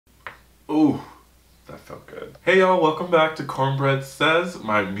Ooh, that felt good. Hey y'all, welcome back to Cornbread Says,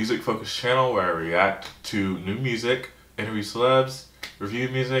 my music focused channel where I react to new music, interview celebs, review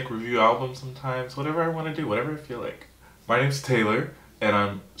music, review albums sometimes, whatever I want to do, whatever I feel like. My name's Taylor, and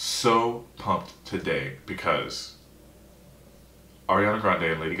I'm so pumped today because Ariana Grande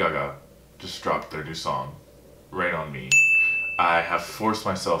and Lady Gaga just dropped their new song, Rain on Me. I have forced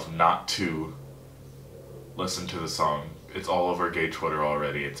myself not to listen to the song. It's all over gay Twitter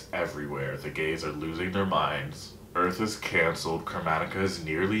already. It's everywhere. The gays are losing their minds. Earth is canceled. Chromatica is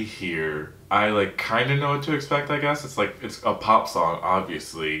nearly here. I kind of know what to expect, I guess. It's a pop song,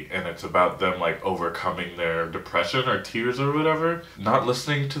 obviously, and it's about them overcoming their depression or tears or whatever. Not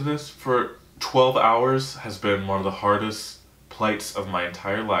listening to this for 12 hours has been one of the hardest plights of my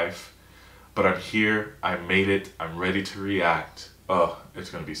entire life. But I'm here. I made it. I'm ready to react. Oh, it's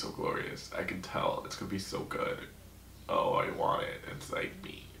gonna be so glorious. I can tell. It's gonna be so good. Oh, I want it inside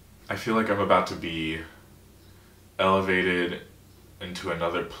me. I feel like I'm about to be elevated into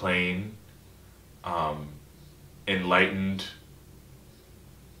another plane, enlightened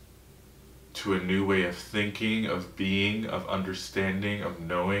to a new way of thinking, of being, of understanding, of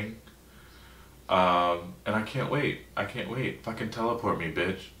knowing. And I can't wait. I can't wait. Fucking teleport me,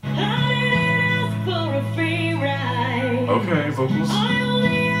 bitch. Okay, vocals.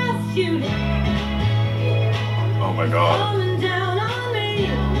 Oh my god.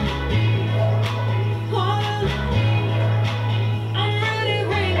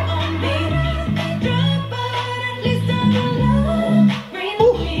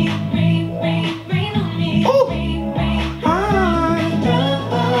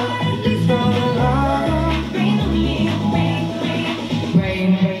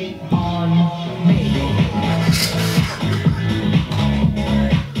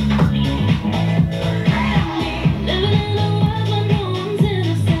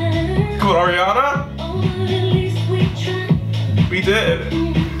 Ariana? We did.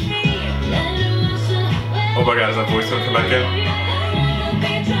 Oh my god, is that voice gonna come back in?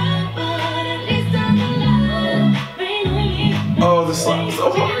 Oh, this slaps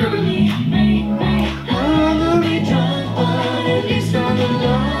so hard.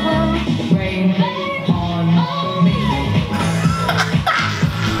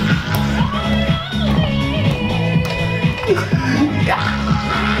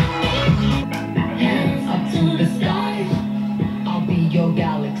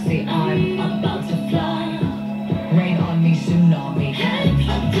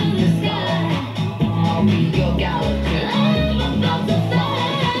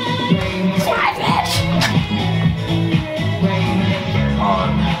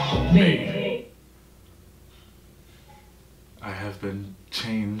 I have been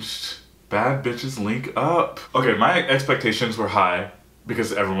changed. Bad bitches link up. Okay, my expectations were high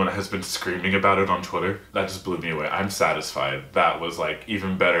because everyone has been screaming about it on Twitter. That just blew me away. I'm satisfied. That was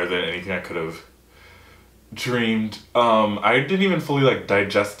even better than anything I could have dreamed. I didn't even fully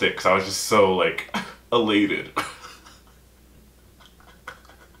digest it because I was just so elated.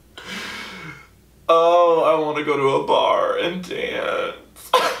 Oh, I want to go to a bar and dance.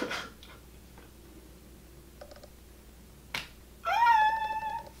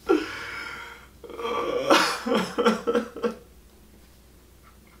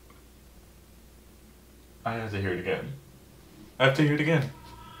 I have to hear it again. I have to hear it again.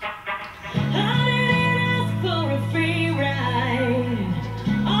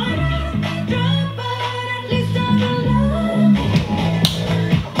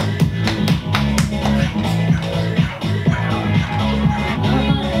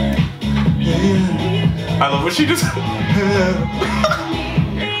 I love what she just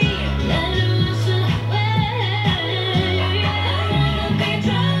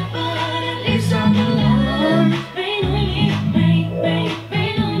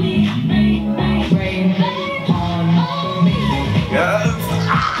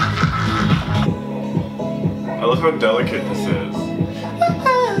I love how delicate this is.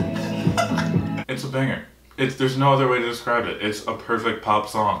 It's a banger. There's no other way to describe it. It's a perfect pop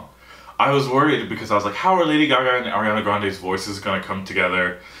song. I was worried because I was like, how are Lady Gaga and Ariana Grande's voices gonna come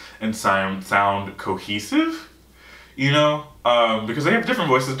together and sound cohesive? You know? Because they have different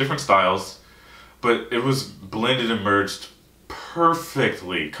voices, different styles, but it was blended and merged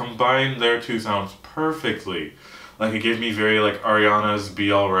perfectly. Combined their two sounds perfectly. It gave me very Ariana's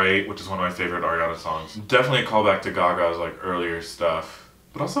Be Alright, which is one of my favorite Ariana songs. Definitely a callback to Gaga's earlier stuff.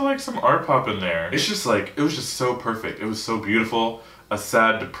 But also some art pop in there. It's just it was just so perfect. It was so beautiful. A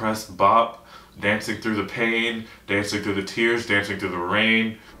sad, depressed bop, dancing through the pain, dancing through the tears, dancing through the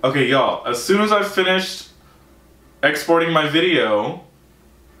rain. Okay, y'all, as soon as I finished exporting my video,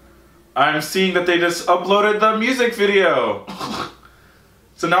 I'm seeing that they just uploaded the music video.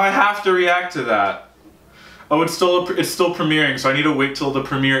 So now I have to react to that. Oh, it's still premiering, so I need to wait till the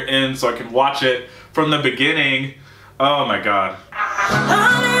premiere ends so I can watch it from the beginning. Oh my god.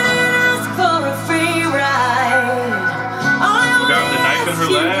 Got the knife in her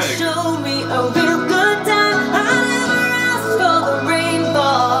leg.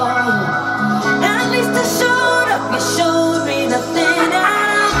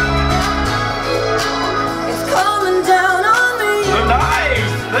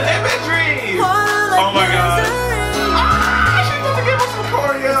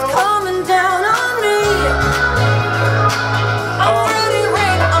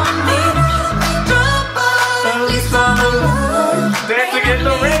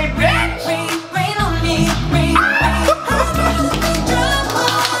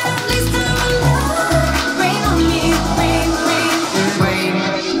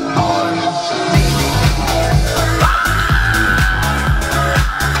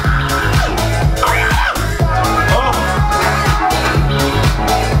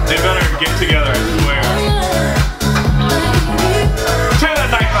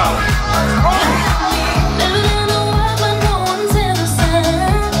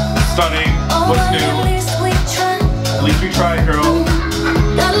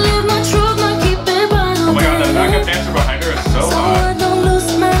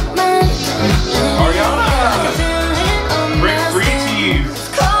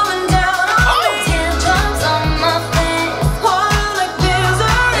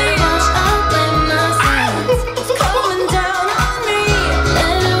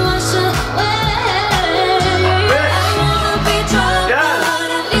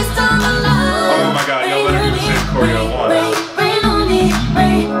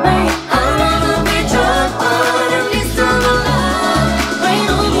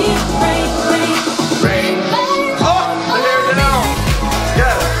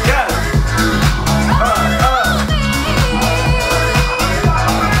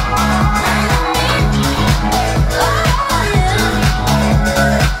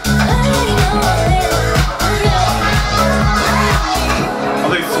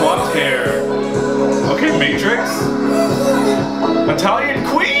 Italian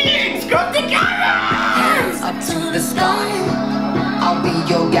queens, come together! Hands up to the sky. I'll be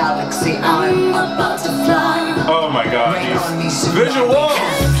your galaxy. I'm about to fly. Oh my god, these visuals!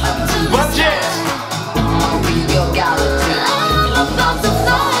 Budget! I'll be your galaxy. I'm about to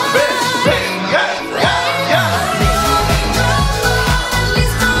fly.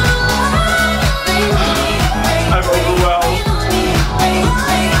 I'm overwhelmed.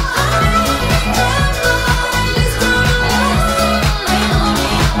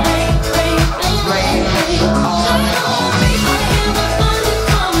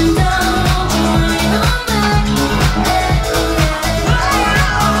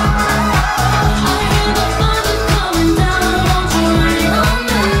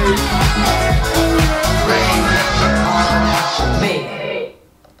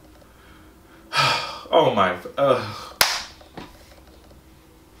 Oh my,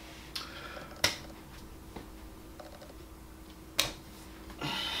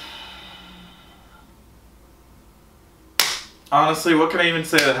 Honestly, what can I even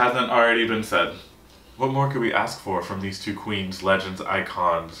say that hasn't already been said? What more could we ask for from these two queens, legends,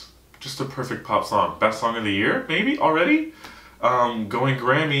 icons? Just a perfect pop song. Best song of the year, maybe, already? Going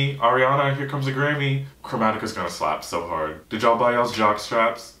Grammy, Ariana, Here Comes a Grammy. Chromatica's gonna slap so hard. Did y'all buy y'all's jock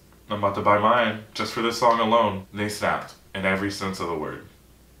straps? I'm about to buy mine, just for this song alone. They snapped, in every sense of the word.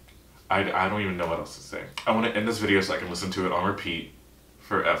 I don't even know what else to say. I want to end this video so I can listen to it on repeat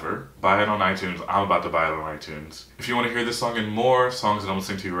forever. Buy it on iTunes. I'm about to buy it on iTunes. If you want to hear this song and more songs that I'm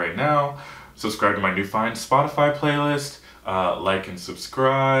listening to right now, subscribe to my new Find Spotify playlist, like and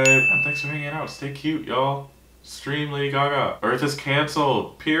subscribe, and thanks for hanging out. Stay cute, y'all. Stream Lady Gaga. Earth is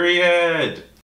canceled, period.